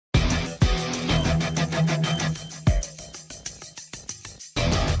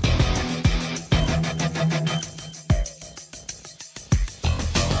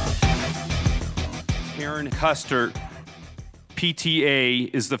Karen Custer,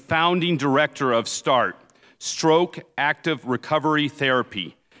 PTA, is the founding director of START, Stroke Active Recovery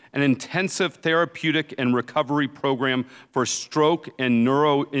Therapy, an intensive therapeutic and recovery program for stroke and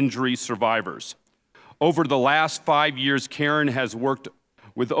neuro injury survivors. Over the last 5 years, Karen has worked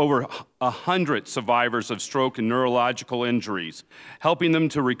with over 100 survivors of stroke and neurological injuries, helping them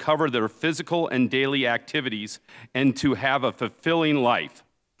to recover their physical and daily activities and to have a fulfilling life.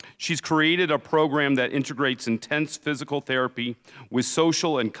 She's created a program that integrates intense physical therapy with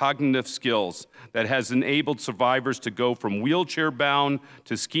social and cognitive skills that has enabled survivors to go from wheelchair-bound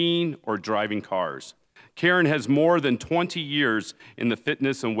to skiing or driving cars. Karen has more than 20 years in the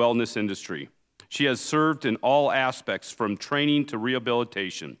fitness and wellness industry. She has served in all aspects from training to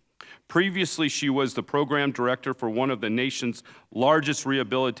rehabilitation. Previously, she was the program director for one of the nation's largest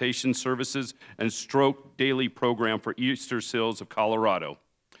rehabilitation services and stroke daily program for Easter Seals of Colorado.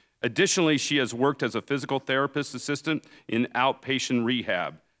 Additionally, she has worked as a physical therapist assistant in outpatient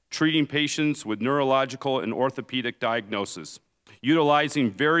rehab, treating patients with neurological and orthopedic diagnosis,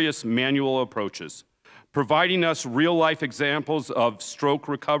 utilizing various manual approaches. Providing us real-life examples of stroke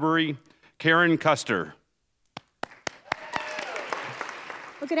recovery, Karen Custer.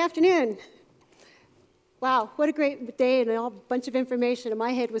 Well, good afternoon. Wow, what a great day and a bunch of information. And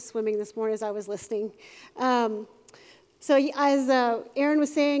my head was swimming this morning as I was listening. So as Aaron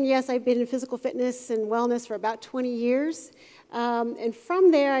was saying, yes, I've been in physical fitness and wellness for about 20 years. And from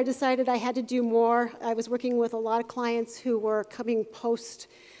there, I decided I had to do more. I was working with a lot of clients who were coming post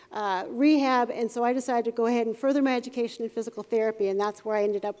rehab, and so I decided to go ahead and further my education in physical therapy, and that's where I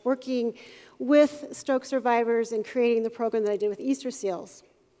ended up working with stroke survivors and creating the program that I did with Easter Seals.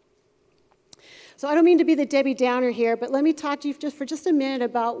 So I don't mean to be the Debbie Downer here, but let me talk to you for just a minute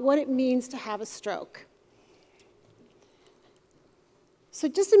about what it means to have a stroke. So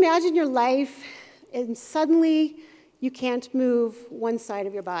just imagine your life, and suddenly you can't move one side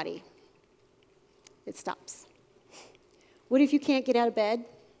of your body. It stops. What if you can't get out of bed?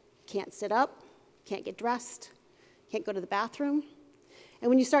 Can't sit up, can't get dressed, can't go to the bathroom. And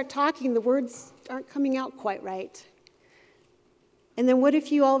when you start talking, the words aren't coming out quite right. And then what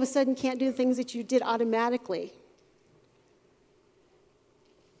if you all of a sudden can't do the things that you did automatically?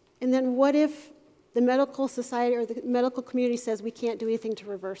 And then what if the medical society or the medical community says we can't do anything to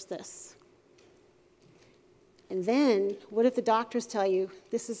reverse this? And then what if the doctors tell you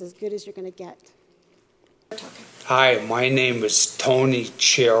this is as good as you're going to get? Hi, my name is Tony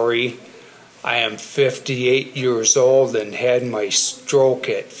Cherry. I am 58 years old and had my stroke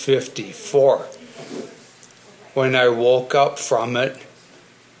at 54. When I woke up from it,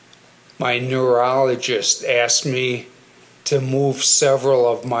 my neurologist asked me to move several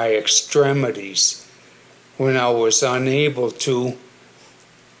of my extremities. When I was unable to,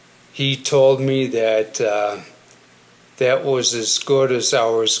 he told me that that was as good as I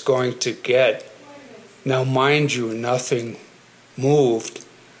was going to get. Now, mind you, nothing moved.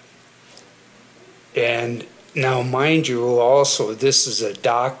 And now, mind you, also, this is a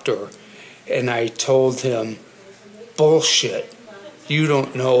doctor, and I told him, bullshit, you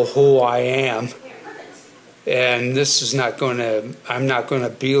don't know who I am, and this is not going to, I'm not going to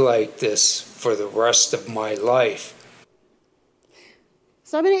be like this for the rest of my life.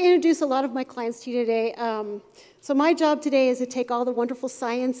 So I'm going to introduce a lot of my clients to you today. So my job today is to take all the wonderful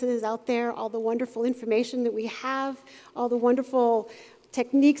sciences out there, all the wonderful information that we have, all the wonderful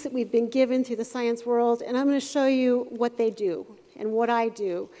techniques that we've been given through the science world, and I'm going to show you what they do and what I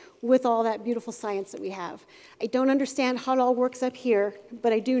do with all that beautiful science that we have. I don't understand how it all works up here,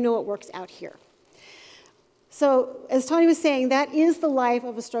 but I do know it works out here. So as Tony was saying, that is the life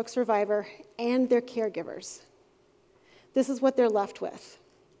of a stroke survivor and their caregivers. This is what they're left with.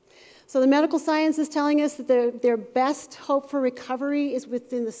 So the medical science is telling us that their best hope for recovery is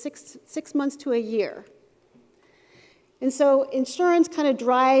within the six months to a year. And so insurance kind of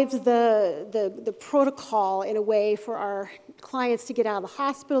drives the protocol in a way for our clients to get out of the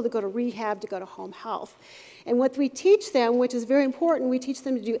hospital, to go to rehab, to go to home health. And what we teach them, which is very important, we teach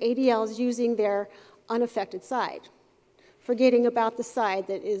them to do ADLs using their unaffected side, forgetting about the side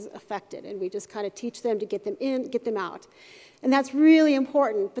that is affected. And we just kind of teach them to get them in, get them out. And that's really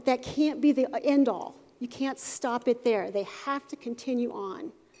important, but that can't be the end all. You can't stop it there. They have to continue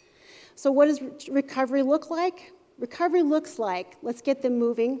on. So what does recovery look like? Recovery looks like, let's get them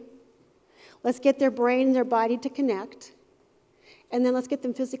moving, let's get their brain and their body to connect, and then let's get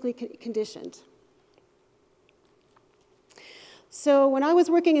them physically conditioned. So when I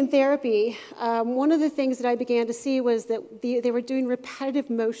was working in therapy, one of the things that I began to see was that they were doing repetitive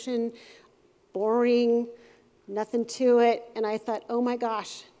motion, boring, nothing to it, and I thought, oh my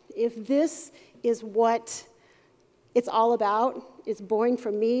gosh, if this is what it's all about. It's boring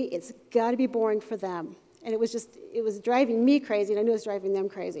for me. It's got to be boring for them. And it was driving me crazy, and I knew it was driving them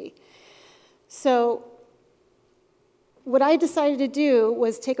crazy. So what I decided to do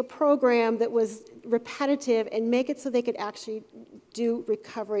was take a program that was repetitive and make it so they could actually do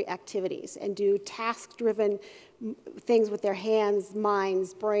recovery activities and do task-driven things with their hands,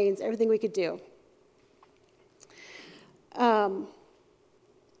 minds, brains, everything we could do.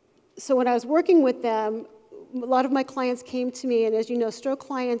 So when I was working with them, a lot of my clients came to me, and as you know, stroke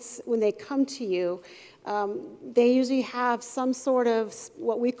clients, when they come to you, they usually have some sort of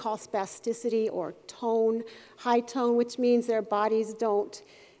what we call spasticity or tone, high tone, which means their bodies don't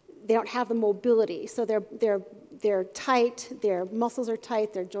have the mobility. So they're tight, their muscles are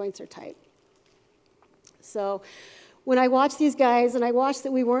tight, their joints are tight. So when I watched these guys, and I watched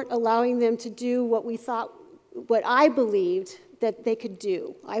that we weren't allowing them to do what I believed that they could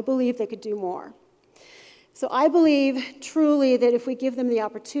do. I believed they could do more. So I believe truly that if we give them the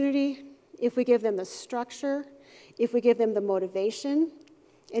opportunity, if we give them the structure, if we give them the motivation,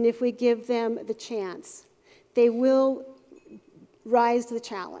 and if we give them the chance, they will rise to the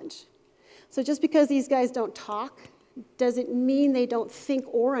challenge. So just because these guys don't talk doesn't mean they don't think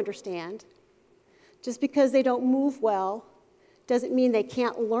or understand. Just because they don't move well doesn't mean they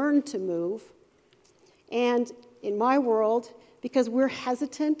can't learn to move. And in my world, because we're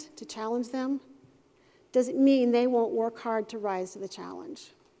hesitant to challenge them, doesn't mean they won't work hard to rise to the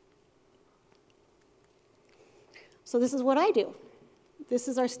challenge. So this is what I do. This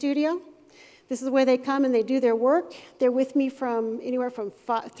is our studio. This is where they come and they do their work. They're with me from anywhere from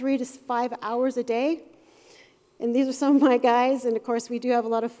 3 to 5 hours a day. And these are some of my guys, and of course we do have a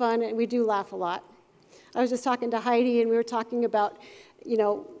lot of fun and we do laugh a lot. I was just talking to Heidi, and we were talking about,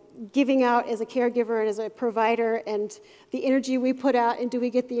 giving out as a caregiver and as a provider, and the energy we put out, and do we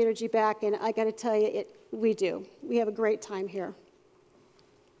get the energy back? And I got to tell you, we do. We have a great time here.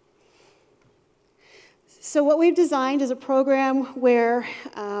 So what we've designed is a program where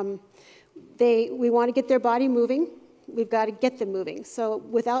we want to get their body moving. We've got to get them moving. So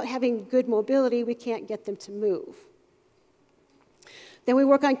without having good mobility, we can't get them to move. Then we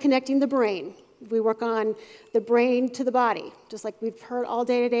work on connecting the brain. We work on the brain to the body, just like we've heard all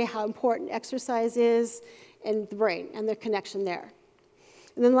day today how important exercise is and the brain and the connection there.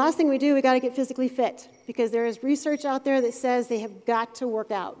 And then the last thing we do, we got to get physically fit, because there is research out there that says they have got to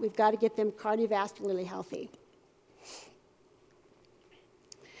work out. We've got to get them cardiovascularly healthy.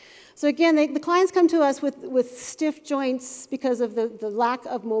 So again, the clients come to us with stiff joints because of the lack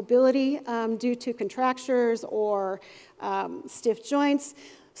of mobility due to contractures or stiff joints.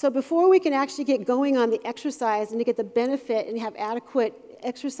 So before we can actually get going on the exercise and to get the benefit and have adequate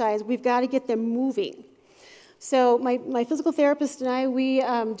exercise, we've got to get them moving. So my physical therapist and I, we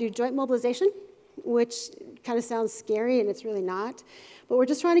do joint mobilization, which kind of sounds scary, and it's really not. But we're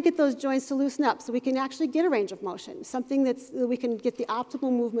just trying to get those joints to loosen up so we can actually get a range of motion, something that we can get the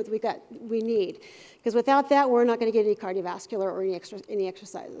optimal movement we need. Because without that, we're not going to get any cardiovascular or any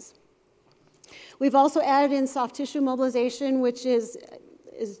exercises. We've also added in soft tissue mobilization, which is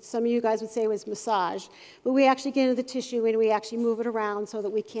some of you guys would say was massage, but we actually get into the tissue and we actually move it around so that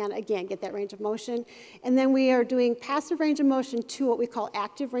we can, again, get that range of motion. And then we are doing passive range of motion to what we call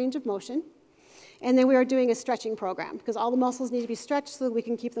active range of motion. And then we are doing a stretching program, because all the muscles need to be stretched so that we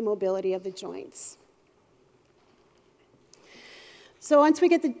can keep the mobility of the joints. So once we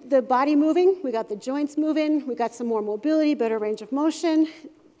get the body moving, we got the joints moving, we got some more mobility, better range of motion.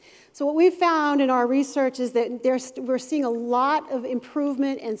 So what we've found in our research is that we're seeing a lot of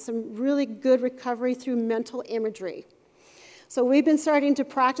improvement and some really good recovery through mental imagery. So we've been starting to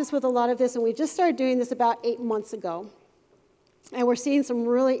practice with a lot of this, and we just started doing this about 8 months ago. And we're seeing some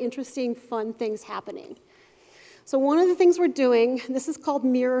really interesting, fun things happening. So one of the things we're doing, this is called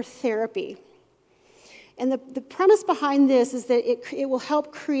mirror therapy. And the premise behind this is that it will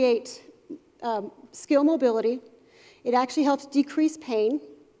help create skill mobility. It actually helps decrease pain,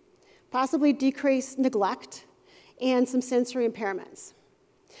 possibly decrease neglect, and some sensory impairments.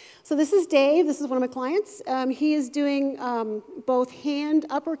 So this is Dave. This is one of my clients. He is doing both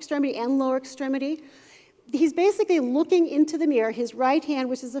upper extremity and lower extremity. He's basically looking into the mirror. His right hand,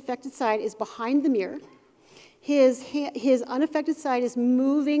 which is the affected side, is behind the mirror. His unaffected side is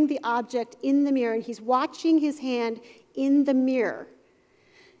moving the object in the mirror, and he's watching his hand in the mirror.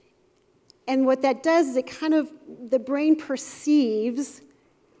 And what that does is the brain perceives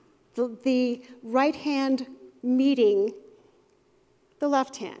the right hand meeting the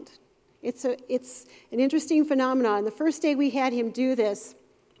left hand. It's an interesting phenomenon. The first day we had him do this,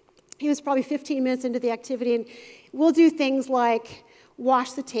 he was probably 15 minutes into the activity, and we'll do things like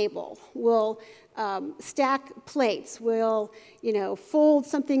wash the table, we'll stack plates, we'll, fold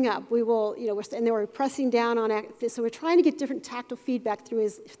something up, we will, and then we're pressing down on it. So we're trying to get different tactile feedback through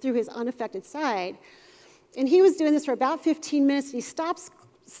his unaffected side. And he was doing this for about 15 minutes, and he stops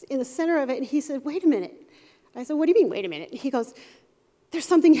in the center of it, and he said, wait a minute. I said, what do you mean, wait a minute? And he goes, there's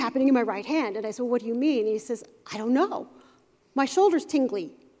something happening in my right hand. And I said, what do you mean? And he says, I don't know. My shoulder's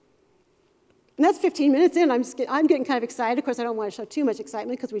tingly. And that's 15 minutes in. I'm getting kind of excited. Of course, I don't want to show too much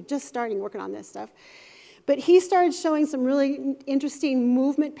excitement because we're just starting working on this stuff. But he started showing some really interesting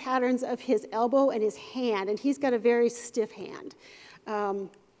movement patterns of his elbow and his hand, and he's got a very stiff hand. A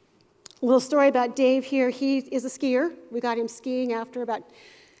little story about Dave here. He is a skier. We got him skiing after about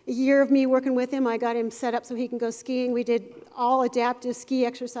a year of me working with him. I got him set up so he can go skiing. We did all adaptive ski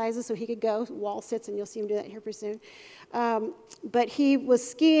exercises so he could go, wall sits, and you'll see him do that here pretty soon. But he was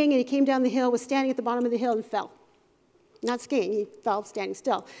skiing, and he came down the hill, was standing at the bottom of the hill, and fell. Not skiing, he fell standing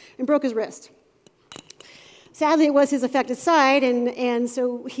still, and broke his wrist. Sadly, it was his affected side, and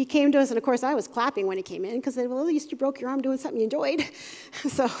so he came to us, and of course I was clapping when he came in, because I said, well, at least you broke your arm doing something you enjoyed.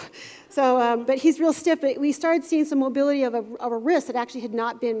 But he's real stiff, but we started seeing some mobility of a wrist that actually had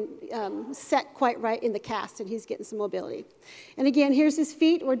not been set quite right in the cast, and he's getting some mobility. And again, here's his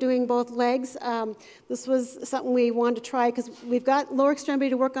feet. We're doing both legs. This was something we wanted to try, because we've got lower extremity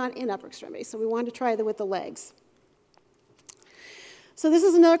to work on and upper extremity, so we wanted to try with the legs. So this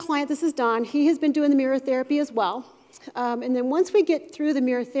is another client. This is Don. He has been doing the mirror therapy as well. And then once we get through the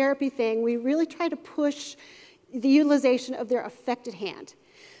mirror therapy thing, we really try to push the utilization of their affected hand.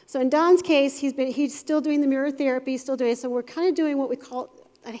 So in Don's case, he's still doing the mirror therapy, still doing it. So we're kind of doing what we call,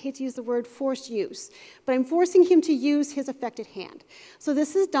 I hate to use the word forced use, but I'm forcing him to use his affected hand. So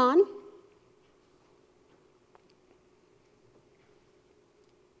this is Don.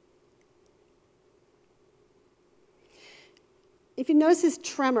 If you notice his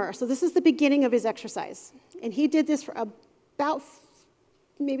tremor, so this is the beginning of his exercise. And he did this for about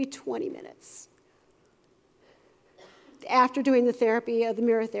maybe 20 minutes after doing the therapy, the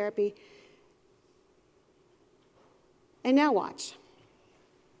mirror therapy. And now watch.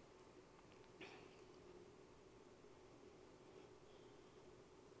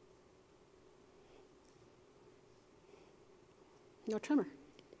 No tremor.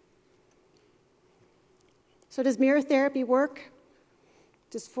 So does mirror therapy work?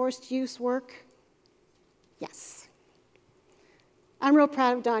 Does forced use work? Yes. I'm real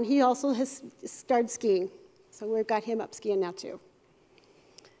proud of Don. He also has started skiing. So we've got him up skiing now too.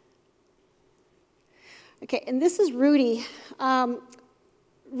 Okay, and this is Rudy.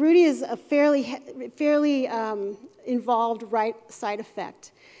 Rudy is a fairly involved right side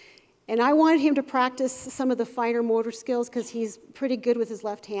effect. And I wanted him to practice some of the finer motor skills because he's pretty good with his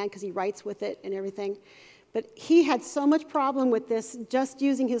left hand because he writes with it and everything. But he had so much problem with this just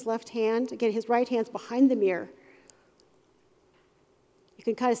using his left hand. Again, his right hand's behind the mirror. You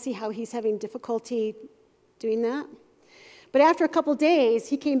can kind of see how he's having difficulty doing that. But after a couple days,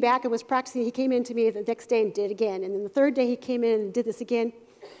 he came back and was practicing. He came in to me the next day and did again. And then the third day he came in and did this again.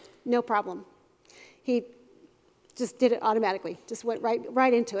 No problem. He just did it automatically, just went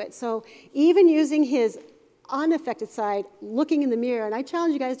right into it. So even using his unaffected side, looking in the mirror, and I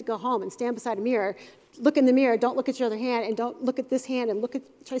challenge you guys to go home and stand beside a mirror, look in the mirror, don't look at your other hand, and don't look at this hand, and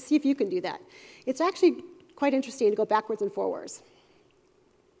try to see if you can do that. It's actually quite interesting to go backwards and forwards.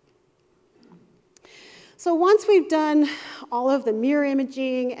 So once we've done all of the mirror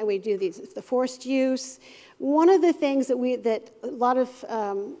imaging and we do the forced use, one of the things that a lot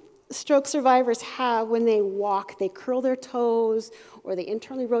of stroke survivors have when they walk, they curl their toes, or they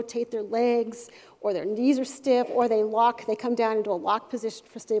internally rotate their legs, or their knees are stiff, or they come down into a lock position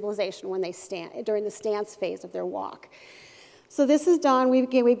for stabilization when they stand, during the stance phase of their walk. So this is Don. We've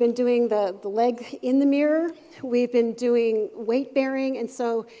been doing the leg in the mirror. We've been doing weight bearing, and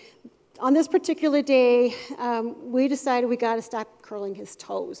so on this particular day, we decided we got to stop curling his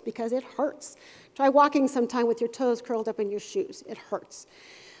toes because it hurts. Try walking sometime with your toes curled up in your shoes. It hurts.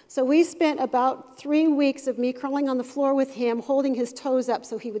 So we spent about 3 weeks of me crawling on the floor with him, holding his toes up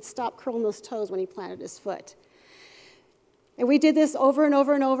so he would stop curling those toes when he planted his foot. And we did this over and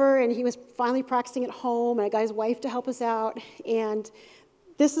over and over, and he was finally practicing at home, and I got his wife to help us out, and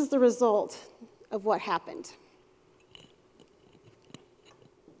this is the result of what happened.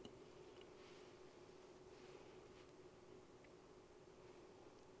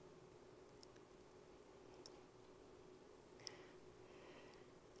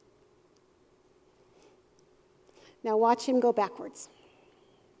 Now watch him go backwards.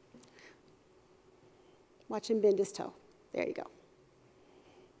 Watch him bend his toe. There you go.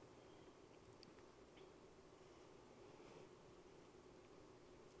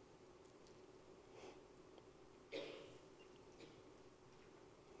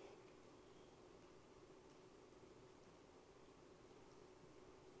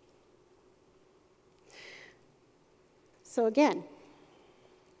 So again,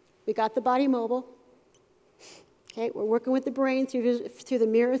 we got the body mobile. Okay, we're working with the brain through the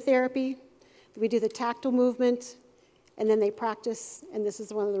mirror therapy. We do the tactile movement, and then they practice, and this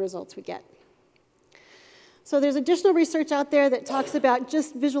is one of the results we get. So there's additional research out there that talks about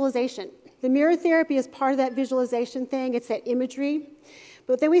just visualization. The mirror therapy is part of that visualization thing. It's that imagery.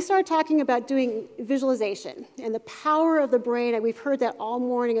 But then we started talking about doing visualization and the power of the brain. And we've heard that all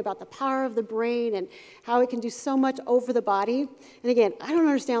morning about the power of the brain and how it can do so much over the body. And again, I don't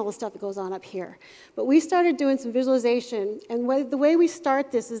understand all the stuff that goes on up here. But we started doing some visualization. And the way we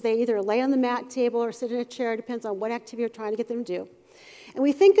start this is they either lay on the mat table or sit in a chair. It depends on what activity you're trying to get them to do. And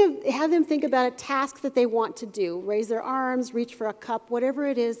we have them think about a task that they want to do. Raise their arms, reach for a cup, whatever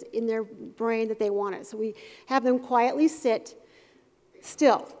it is in their brain that they want it. So we have them quietly sit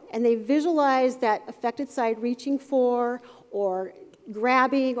still, and they visualize that affected side reaching for or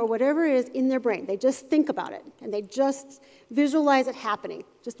grabbing or whatever it is in their brain. They just think about it, and they just visualize it happening.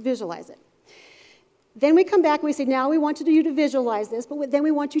 Just visualize it. Then we come back and we say, now we want you to visualize this, but then we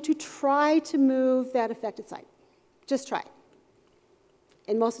want you to try to move that affected side. Just try.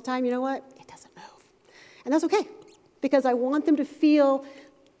 And most of the time, you know what? It doesn't move. And that's okay, because I want them to feel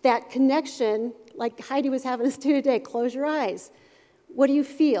that connection like Heidi was having us do today. Close your eyes. What do you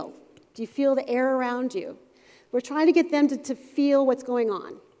feel? Do you feel the air around you? We're trying to get them to feel what's going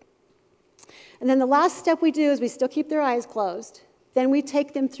on. And then the last step we do is we still keep their eyes closed. Then we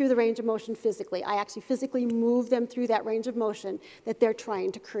take them through the range of motion physically. I actually physically move them through that range of motion that they're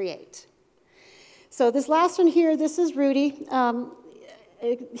trying to create. So this last one here, this is Rudy.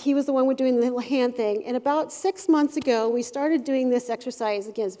 He was the one doing the little hand thing. And about 6 months ago, we started doing this exercise.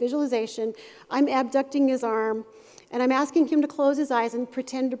 Again, it's visualization. I'm abducting his arm. And I'm asking him to close his eyes and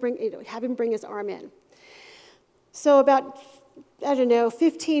pretend to have him bring his arm in. So about,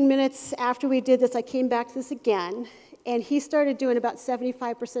 15 minutes after we did this, I came back to this again, and he started doing about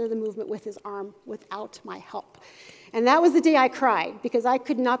 75% of the movement with his arm without my help. And that was the day I cried, because I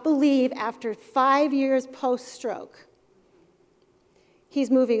could not believe after 5 years post-stroke, he's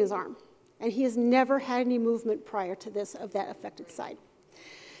moving his arm. And he has never had any movement prior to this of that affected side.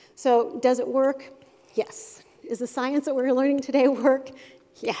 So does it work? Yes. Is the science that we're learning today work?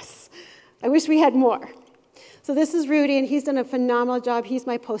 Yes. I wish we had more. So this is Rudy, and he's done a phenomenal job. He's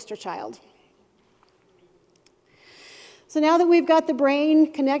my poster child. So now that we've got the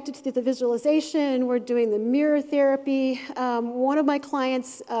brain connected to the visualization, we're doing the mirror therapy. One of my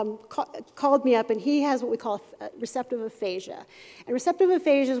clients called me up, and he has what we call receptive aphasia. And receptive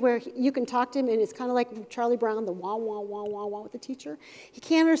aphasia is where you can talk to him, and it's kind of like Charlie Brown, the wah, wah, wah, wah, wah with the teacher. He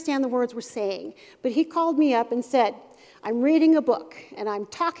can't understand the words we're saying. But he called me up and said, I'm reading a book, and I'm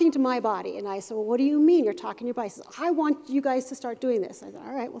talking to my body. And I said, well, what do you mean you're talking to your body? He says, I want you guys to start doing this. I said,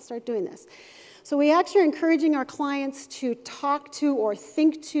 all right, we'll start doing this. So we actually are encouraging our clients to talk to or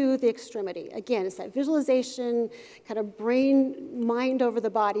think to the extremity. Again, it's that visualization, kind of brain, mind over the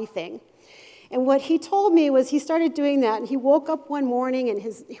body thing. And what he told me was he started doing that, and he woke up one morning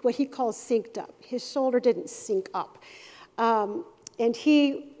and what he calls synced up. His shoulder didn't sync up. And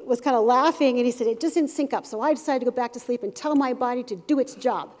he was kind of laughing, and he said, it just didn't sync up. So I decided to go back to sleep and tell my body to do its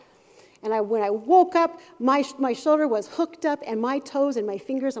job. And when I woke up, my shoulder was hooked up, and my toes and my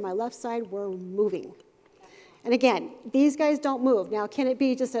fingers on my left side were moving. And again, these guys don't move. Now, can it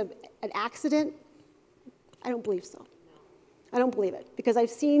be just an accident? I don't believe so. I don't believe it. Because I've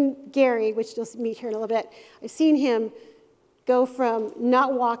seen Gary, which you'll meet here in a little bit, I've seen him go from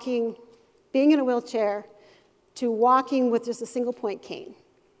not walking, being in a wheelchair, to walking with just a single-point cane.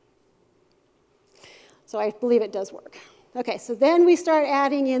 So I believe it does work. Okay, so then we start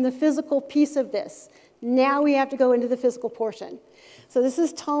adding in the physical piece of this. Now we have to go into the physical portion. So this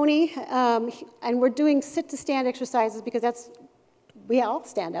is Tony, and we're doing sit-to-stand exercises because we all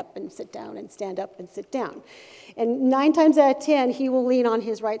stand up and sit down and stand up and sit down. And 9 times out of 10, he will lean on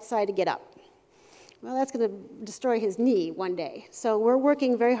his right side to get up. Well, that's going to destroy his knee one day. So we're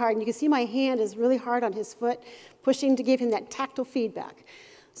working very hard, and you can see my hand is really hard on his foot, pushing to give him that tactile feedback.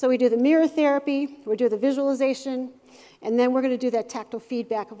 So we do the mirror therapy, we do the visualization, and then we're going to do that tactile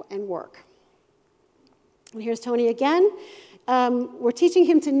feedback and work. And here's Tony again. We're teaching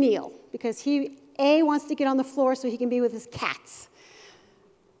him to kneel because he, wants to get on the floor so he can be with his cats.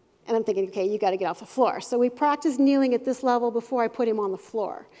 And I'm thinking, okay, you got to get off the floor. So we practice kneeling at this level before I put him on the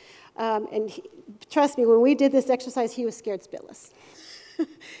floor. Trust me, when we did this exercise, he was scared spitless.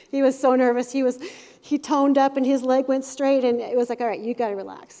 He was so nervous. He toned up and his leg went straight, and it was like, all right, you got to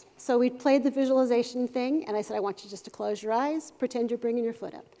relax. So we played the visualization thing, and I said, I want you just to close your eyes, pretend you're bringing your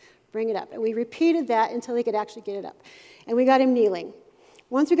foot up, bring it up. And we repeated that until he could actually get it up. And we got him kneeling.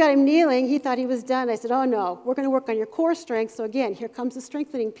 Once we got him kneeling, he thought he was done. I said, oh no, we're going to work on your core strength. So again, here comes the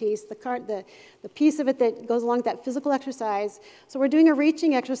strengthening piece, the piece of it that goes along with that physical exercise. So we're doing a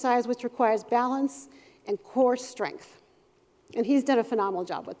reaching exercise which requires balance and core strength. And he's done a phenomenal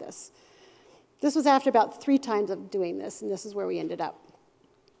job with this. This was after about 3 times of doing this, and this is where we ended up.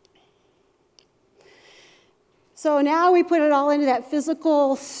 So now we put it all into that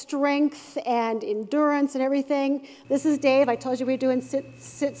physical strength and endurance and everything. This is Dave. I told you we were doing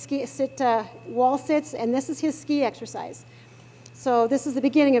wall sits, and this is his ski exercise. So this is the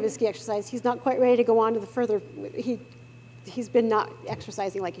beginning of his ski exercise. He's not quite ready to go on to the further. He's been not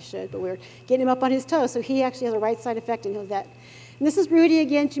exercising like he should, but we're getting him up on his toes, so he actually has a right side effect and knows that. And this is Rudy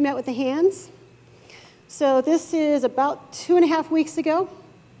again. She met with the hands. So this is about 2.5 weeks ago,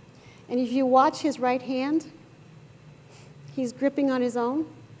 and if you watch his right hand, he's gripping on his own,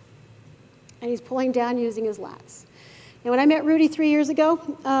 and he's pulling down using his lats. And when I met Rudy 3 years ago,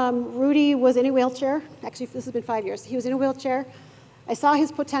 Rudy was in a wheelchair. Actually, this has been 5 years. He was in a wheelchair. I saw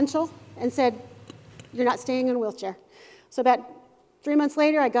his potential and said, you're not staying in a wheelchair. So about 3 months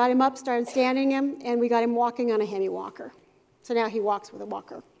later, I got him up, started standing him, and we got him walking on a hemi walker. So now he walks with a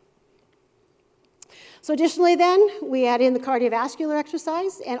walker. So additionally then, we add in the cardiovascular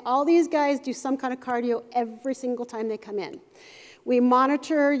exercise, and all these guys do some kind of cardio every single time they come in. We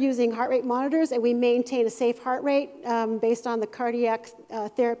monitor using heart rate monitors, and we maintain a safe heart rate based on the cardiac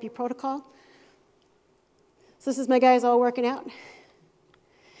therapy protocol. So this is my guys all working out.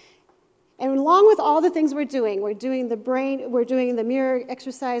 And along with all the things we're doing the brain, we're doing the mirror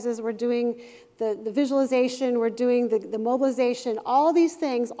exercises, we're doing the visualization, we're doing the mobilization, all these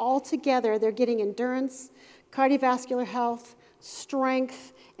things all together, they're getting endurance, cardiovascular health,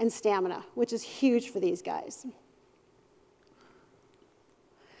 strength, and stamina, which is huge for these guys.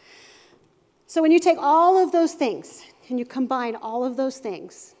 So when you take all of those things and you combine all of those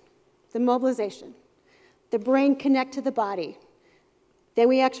things, the mobilization, the brain connect to the body, then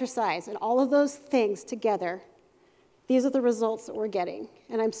we exercise, and all of those things together, these are the results that we're getting.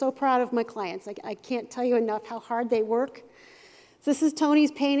 And I'm so proud of my clients. I can't tell you enough how hard they work. This is Tony's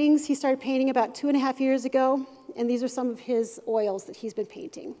paintings. He started painting about 2.5 years ago, and these are some of his oils that he's been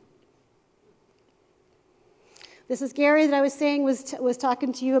painting. This is Gary that I was saying was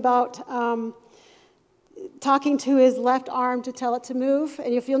talking to you about talking to his left arm to tell it to move.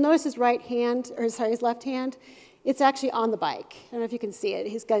 And if you'll notice his right hand, or sorry, his left hand, it's actually on the bike. I don't know if you can see it.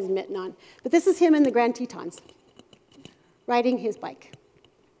 He's got his mitten on. But this is him in the Grand Tetons, riding his bike.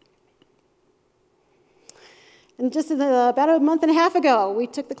 And just about a month and a half ago, we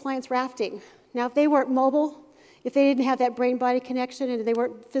took the clients rafting. Now, if they weren't mobile, if they didn't have that brain-body connection and they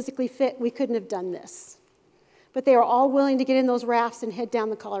weren't physically fit, we couldn't have done this. But they were all willing to get in those rafts and head down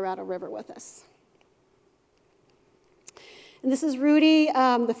the Colorado River with us. And this is Rudy.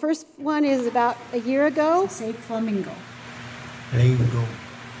 The first one is about a year ago. Say flamingo. Lingo.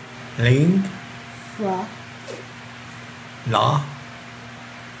 Ling. Fla. La.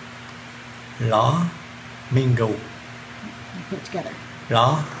 La. Mingo. Put it together.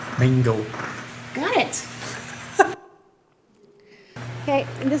 La. Mingo. Got it. Okay,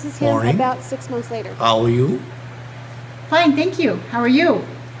 and this is him Morning. about 6 months later. How are you? Fine, thank you. How are you?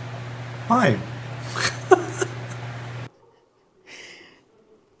 Fine.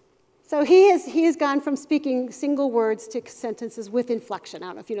 So he has gone from speaking single words to sentences with inflection. I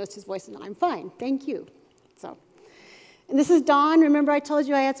don't know if you noticed his voice, and I'm fine, thank you. So, and this is Dawn. Remember I told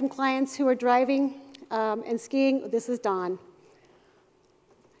you I had some clients who were driving and skiing? This is Dawn.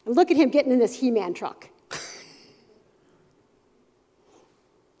 And look at him getting in this He-Man truck.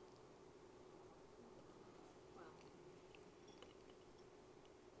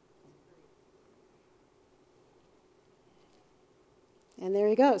 And there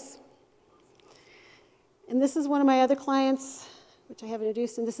he goes. And this is one of my other clients, which I have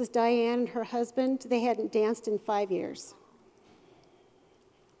introduced, and this is Diane and her husband. They hadn't danced in 5 years.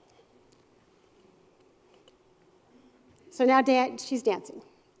 So now she's dancing.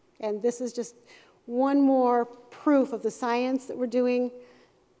 And this is just one more proof of the science that we're doing.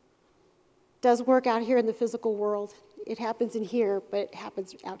 Does work out here in the physical world. It happens in here, but it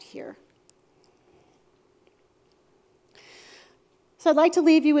happens out here. So I'd like to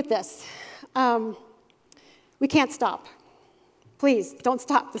leave you with this. We can't stop. Please, don't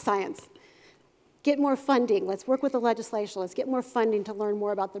stop the science. Get more funding. Let's work with the legislation. Let's get more funding to learn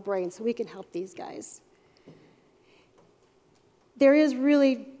more about the brain so we can help these guys. There is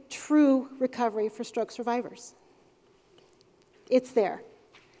really true recovery for stroke survivors. It's there.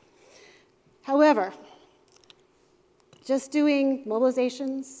 However, just doing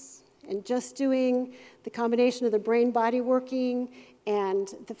mobilizations and just doing the combination of the brain-body working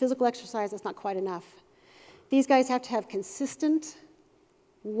And the physical exercise is not quite enough. These guys have to have consistent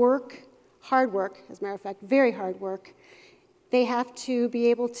work, hard work, as a matter of fact, very hard work. They have to be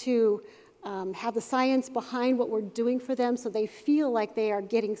able to have the science behind what we're doing for them so they feel like they are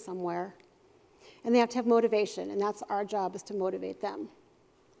getting somewhere. And they have to have motivation, and that's our job, is to motivate them.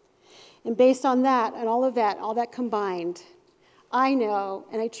 And based on that, and all that combined, I know,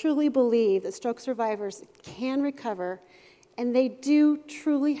 and I truly believe that stroke survivors can recover, and they do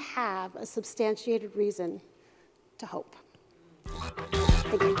truly have a substantiated reason to hope.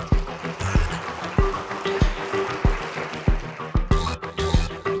 Thank you.